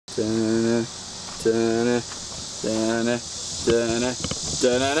Da-na, da-na, da-na, da-na,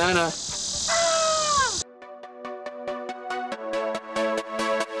 da-na-na-na.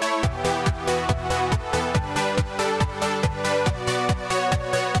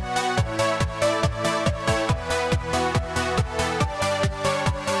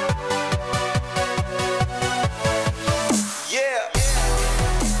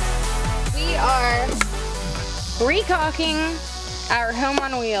 We are re-caulking our home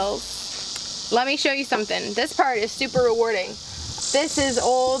on wheels. Let me show you something. This part is super rewarding. This is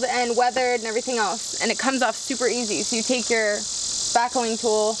old and weathered and everything else, and it comes off super easy. So you take your spackling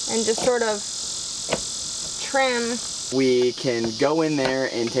tool and just sort of trim. We can go in there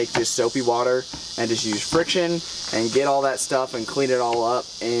and take just soapy water and just use friction and get all that stuff and clean it all up,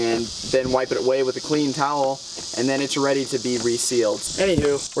 and then wipe it away with a clean towel, and then it's ready to be resealed.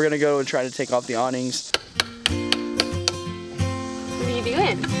 Anywho, we're gonna go and try to take off the awnings. What are you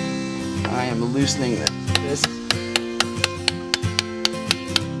doing? I am loosening this.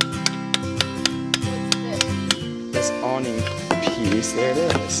 This awning piece. There it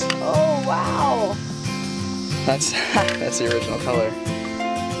is. Oh wow! That's the original color.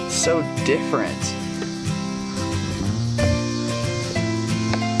 So different.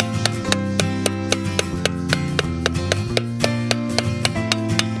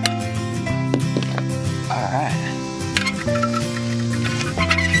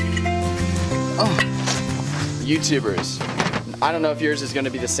 YouTubers. I don't know if yours is going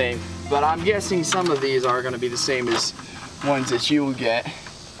to be the same, but I'm guessing some of these are going to be the same as ones that you will get.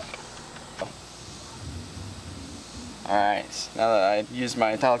 Alright, now that I use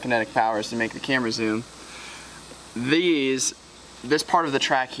my telekinetic powers to make the camera zoom, this part of the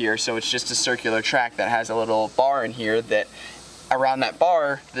track here, so it's just a circular track that has a little bar in here that around that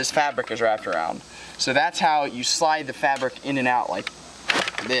bar this fabric is wrapped around. So that's how you slide the fabric in and out like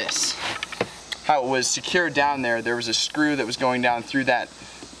this. How it was secured down there, there was a screw that was going down through that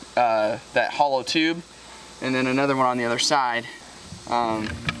hollow tube, and then another one on the other side.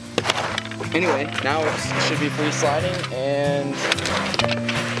 Anyway, now it should be free sliding, and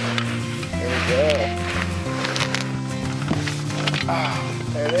there we go. Oh,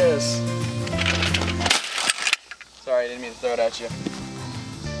 there it is. Sorry, I didn't mean to throw it at you.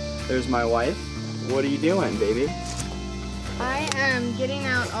 There's my wife. What are you doing, baby? I am getting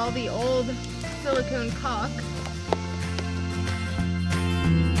out all the old silicone caulk.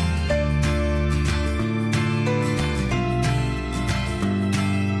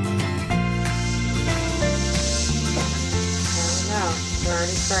 We're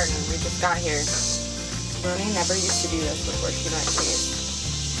already starting. We just got here. Brony never used to do this before she met Chase.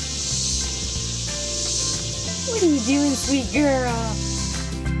 What are you doing, sweet girl?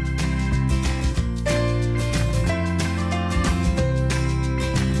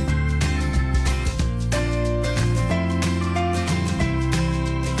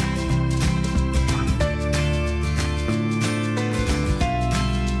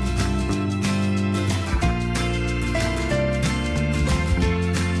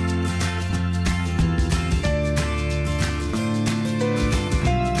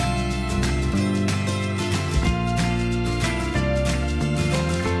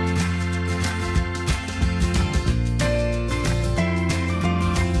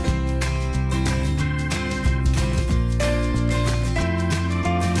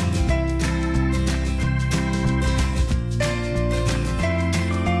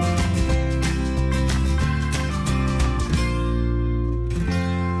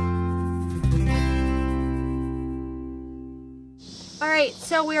 Alright,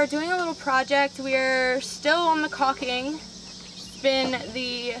 so we are doing a little project. We are still on the caulking. It's been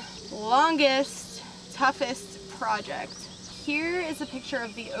the longest, toughest project. Here is a picture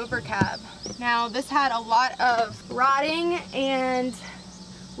of the overcab. Now this had a lot of rotting and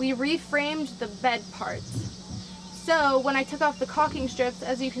we reframed the bed parts. So when I took off the caulking strips,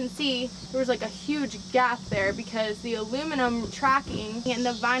 as you can see, there was like a huge gap there because the aluminum tracking and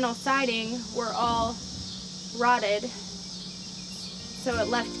the vinyl siding were all rotted. So it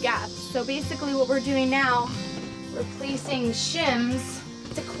left gaps. So basically what we're doing now, we're placing shims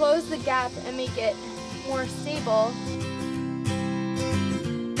to close the gap and make it more stable.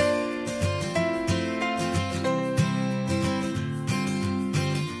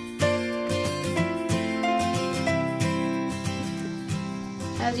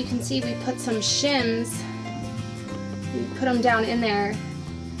 As you can see, we put some shims, we put them down in there.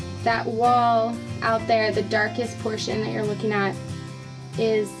 That wall out there, the darkest portion that you're looking at,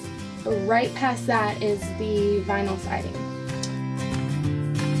 is right past that is the vinyl siding.